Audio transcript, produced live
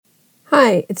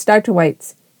Hi, it's Dr.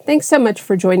 Weitz. Thanks so much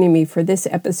for joining me for this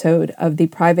episode of the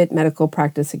Private Medical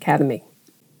Practice Academy.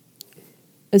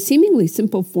 A seemingly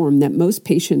simple form that most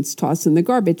patients toss in the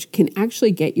garbage can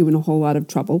actually get you in a whole lot of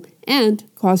trouble and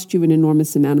cost you an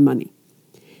enormous amount of money.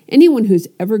 Anyone who's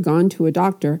ever gone to a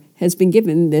doctor has been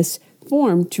given this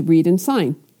form to read and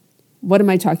sign. What am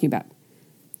I talking about?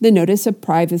 The Notice of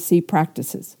Privacy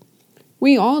Practices.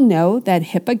 We all know that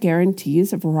HIPAA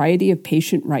guarantees a variety of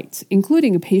patient rights,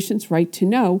 including a patient's right to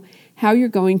know how you're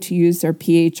going to use their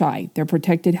PHI, their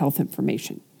protected health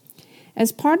information.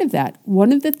 As part of that,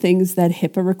 one of the things that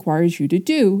HIPAA requires you to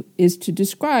do is to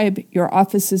describe your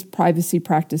office's privacy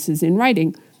practices in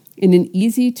writing in an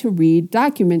easy-to-read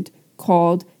document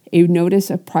called a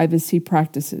Notice of Privacy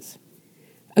Practices.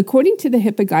 According to the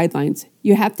HIPAA guidelines,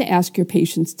 you have to ask your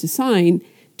patients to sign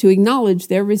to acknowledge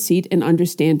their receipt and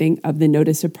understanding of the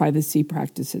Notice of Privacy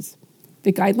Practices.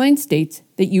 The guideline states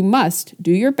that you must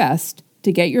do your best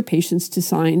to get your patients to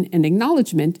sign an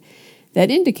acknowledgement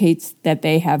that indicates that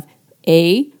they have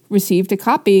A, received a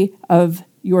copy of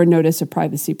your Notice of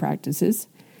Privacy Practices,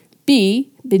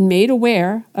 B, been made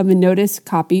aware of a notice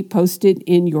copy posted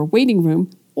in your waiting room,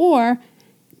 or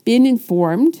been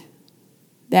informed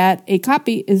that a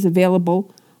copy is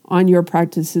available on your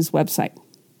practice's website.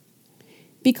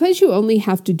 Because you only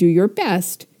have to do your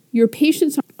best, your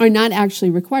patients are not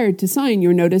actually required to sign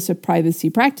your Notice of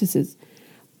Privacy Practices,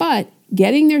 but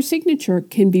getting their signature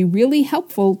can be really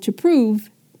helpful to prove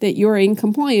that you're in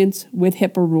compliance with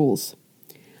HIPAA rules.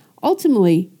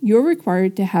 Ultimately, you're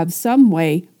required to have some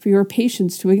way for your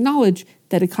patients to acknowledge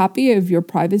that a copy of your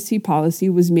privacy policy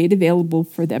was made available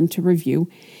for them to review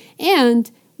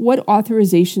and what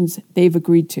authorizations they've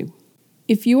agreed to.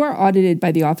 If you are audited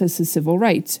by the Office of Civil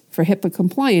Rights for HIPAA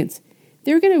compliance,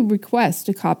 they're going to request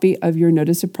a copy of your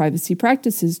Notice of Privacy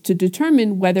Practices to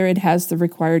determine whether it has the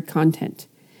required content.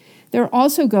 They're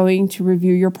also going to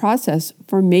review your process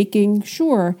for making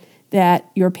sure that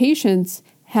your patients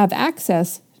have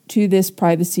access to this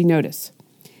privacy notice.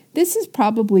 This is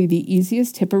probably the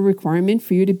easiest HIPAA requirement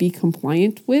for you to be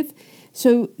compliant with,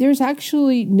 so there's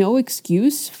actually no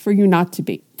excuse for you not to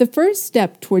be. The first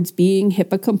step towards being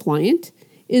HIPAA compliant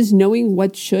is knowing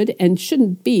what should and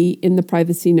shouldn't be in the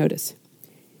privacy notice.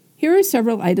 Here are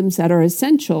several items that are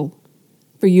essential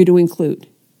for you to include.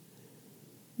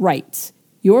 Rights.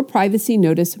 Your privacy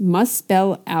notice must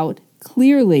spell out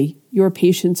clearly your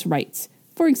patient's rights.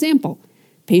 For example,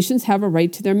 patients have a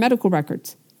right to their medical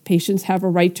records. Patients have a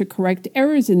right to correct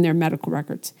errors in their medical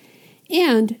records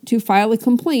and to file a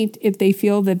complaint if they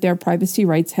feel that their privacy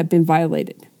rights have been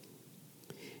violated.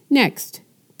 Next,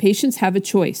 patients have a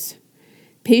choice.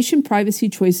 Patient privacy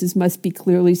choices must be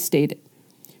clearly stated.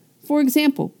 For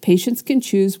example, patients can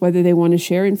choose whether they want to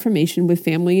share information with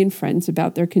family and friends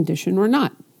about their condition or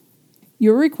not.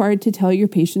 You're required to tell your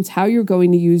patients how you're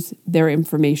going to use their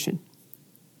information.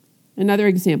 Another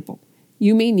example,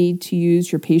 you may need to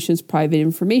use your patient's private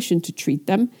information to treat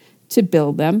them, to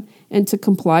bill them, and to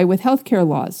comply with healthcare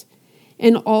laws.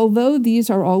 And although these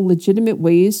are all legitimate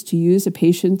ways to use a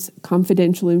patient's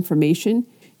confidential information,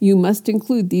 you must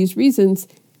include these reasons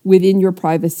within your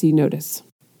privacy notice.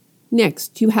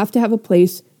 Next, you have to have a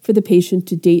place for the patient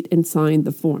to date and sign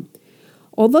the form.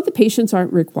 Although the patients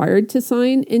aren't required to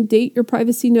sign and date your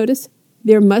privacy notice,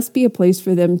 there must be a place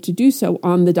for them to do so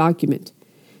on the document.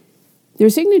 Their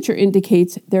signature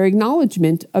indicates their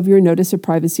acknowledgement of your Notice of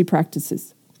Privacy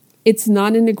Practices. It's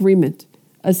not an agreement.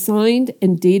 A signed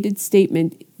and dated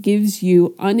statement gives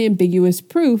you unambiguous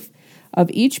proof of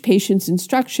each patient's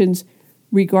instructions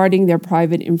regarding their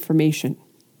private information.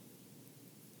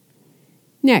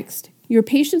 Next, your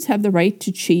patients have the right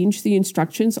to change the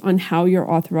instructions on how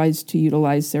you're authorized to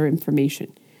utilize their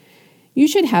information. You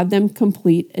should have them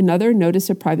complete another Notice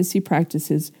of Privacy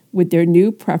Practices with their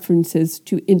new preferences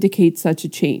to indicate such a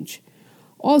change.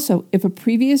 Also, if a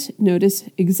previous notice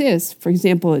exists, for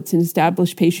example, it's an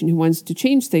established patient who wants to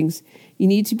change things, you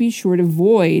need to be sure to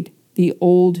void the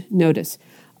old notice.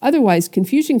 Otherwise,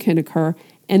 confusion can occur,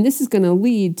 and this is going to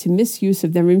lead to misuse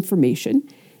of their information.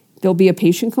 There'll be a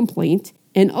patient complaint,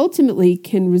 and ultimately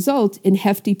can result in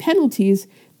hefty penalties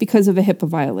because of a HIPAA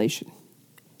violation.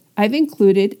 I've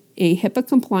included a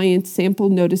HIPAA-compliant sample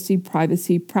Notice of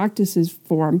Privacy Practices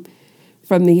form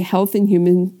from the Health and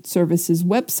Human Services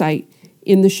website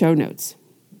in the show notes.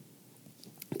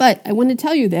 But I want to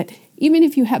tell you that even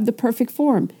if you have the perfect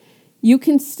form, you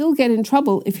can still get in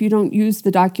trouble if you don't use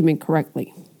the document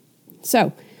correctly.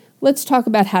 So, let's talk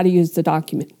about how to use the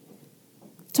document.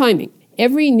 Timing.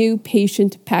 Every new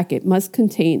patient packet must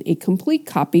contain a complete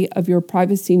copy of your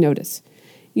privacy notice.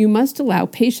 You must allow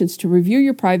patients to review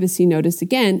your privacy notice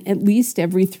again at least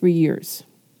every 3 years.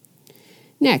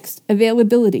 Next,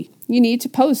 availability. You need to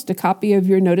post a copy of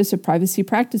your Notice of Privacy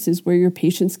Practices where your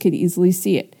patients can easily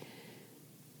see it.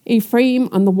 A frame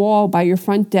on the wall by your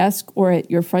front desk or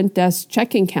at your front desk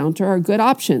check-in counter are good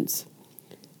options.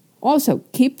 Also,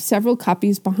 keep several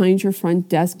copies behind your front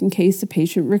desk in case a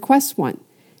patient requests one.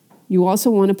 You also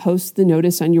want to post the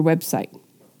notice on your website.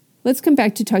 Let's come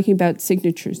back to talking about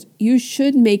signatures. You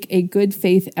should make a good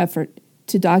faith effort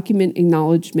to document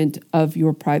acknowledgement of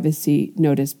your privacy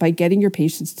notice by getting your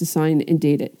patients to sign and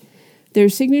date it. Their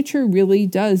signature really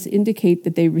does indicate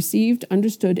that they received,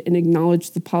 understood, and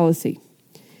acknowledged the policy.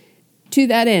 To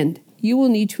that end, you will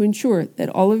need to ensure that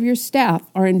all of your staff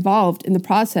are involved in the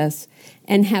process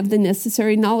and have the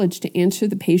necessary knowledge to answer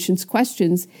the patient's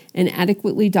questions and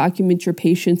adequately document your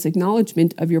patient's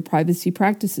acknowledgement of your privacy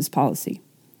practices policy.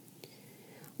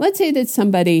 Let's say that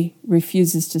somebody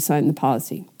refuses to sign the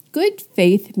policy. Good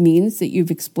faith means that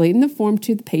you've explained the form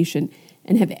to the patient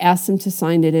and have asked them to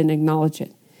sign it and acknowledge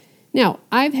it. Now,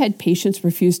 I've had patients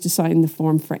refuse to sign the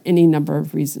form for any number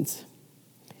of reasons.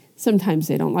 Sometimes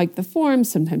they don't like the form,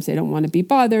 sometimes they don't want to be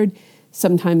bothered,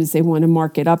 sometimes they want to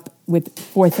mark it up with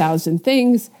 4,000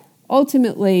 things.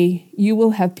 Ultimately, you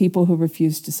will have people who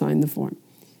refuse to sign the form.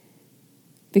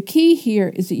 The key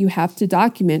here is that you have to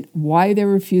document why they're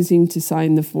refusing to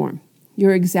sign the form,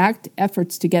 your exact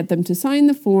efforts to get them to sign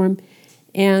the form,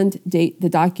 and the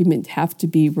document have to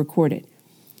be recorded.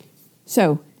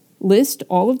 So, list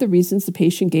all of the reasons the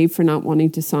patient gave for not wanting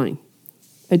to sign.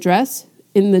 Address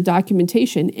in the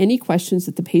documentation any questions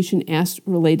that the patient asked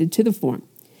related to the form.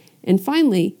 And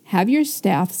finally, have your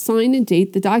staff sign and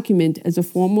date the document as a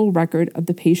formal record of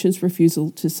the patient's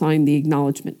refusal to sign the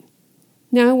acknowledgement.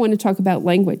 Now I want to talk about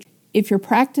language. If your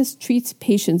practice treats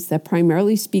patients that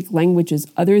primarily speak languages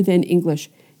other than English,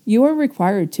 you are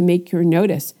required to make your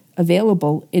notice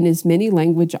available in as many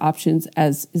language options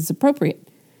as is appropriate.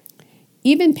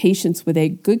 Even patients with a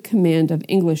good command of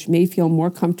English may feel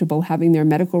more comfortable having their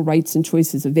medical rights and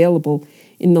choices available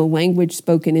in the language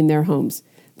spoken in their homes.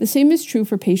 The same is true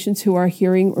for patients who are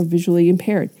hearing or visually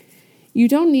impaired. You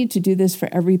don't need to do this for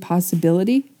every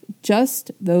possibility,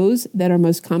 just those that are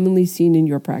most commonly seen in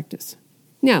your practice.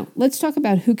 Now, let's talk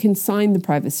about who can sign the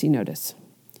privacy notice.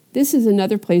 This is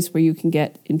another place where you can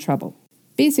get in trouble.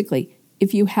 Basically,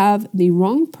 if you have the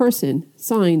wrong person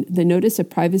sign the Notice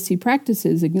of Privacy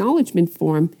Practices acknowledgement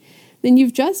form, then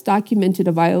you've just documented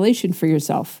a violation for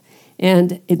yourself,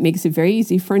 and it makes it very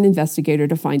easy for an investigator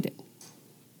to find it.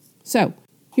 So,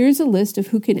 here's a list of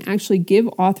who can actually give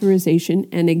authorization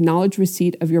and acknowledge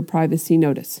receipt of your privacy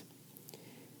notice.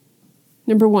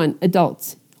 Number 1,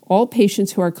 adults. All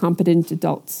patients who are competent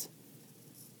adults.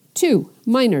 2,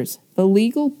 minors. The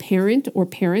legal parent or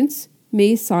parents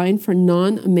may sign for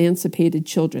non-emancipated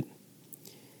children.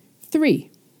 3,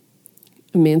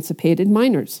 emancipated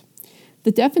minors.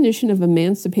 The definition of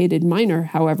emancipated minor,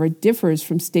 however, differs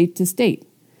from state to state.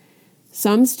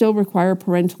 Some still require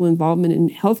parental involvement in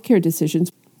healthcare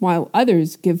decisions, while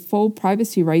others give full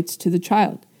privacy rights to the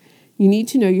child. You need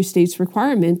to know your state's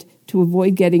requirement to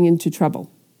avoid getting into trouble.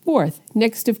 4th,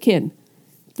 next of kin.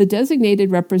 The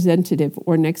designated representative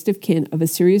or next of kin of a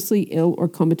seriously ill or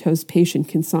comatose patient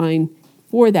can sign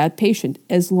for that patient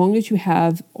as long as you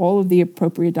have all of the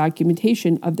appropriate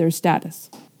documentation of their status.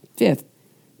 5th,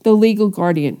 the legal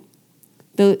guardian.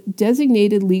 The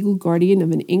designated legal guardian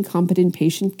of an incompetent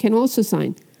patient can also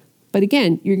sign. But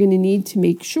again, you're going to need to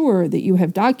make sure that you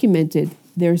have documented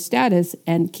their status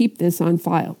and keep this on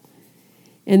file.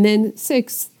 And then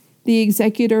 6th, the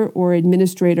executor or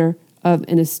administrator of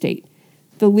an estate.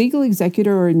 The legal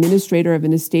executor or administrator of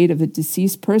an estate of a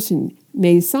deceased person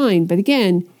may sign, but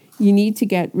again, you need to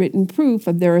get written proof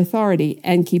of their authority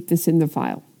and keep this in the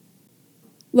file.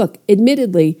 Look,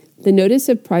 admittedly, the Notice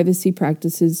of Privacy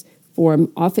Practices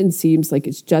form often seems like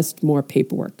it's just more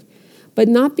paperwork. But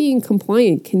not being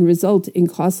compliant can result in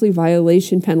costly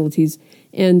violation penalties,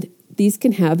 and these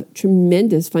can have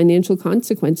tremendous financial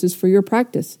consequences for your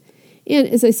practice. And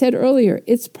as I said earlier,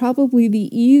 it's probably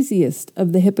the easiest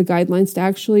of the HIPAA guidelines to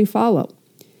actually follow.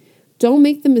 Don't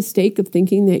make the mistake of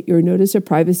thinking that your Notice of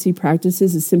Privacy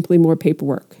Practices is simply more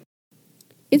paperwork.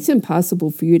 It's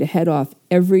impossible for you to head off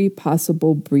every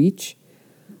possible breach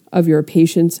of your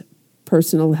patient's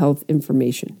personal health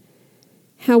information.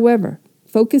 However,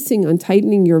 focusing on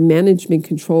tightening your management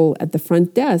control at the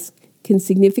front desk can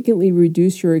significantly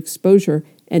reduce your exposure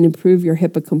and improve your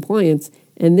HIPAA compliance,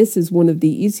 and this is one of the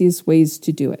easiest ways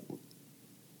to do it.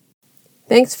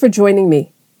 Thanks for joining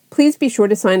me. Please be sure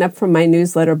to sign up for my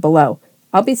newsletter below.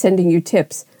 I'll be sending you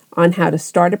tips on how to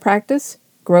start a practice,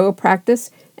 grow a practice,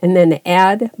 and then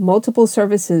add multiple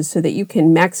services so that you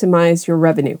can maximize your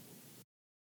revenue.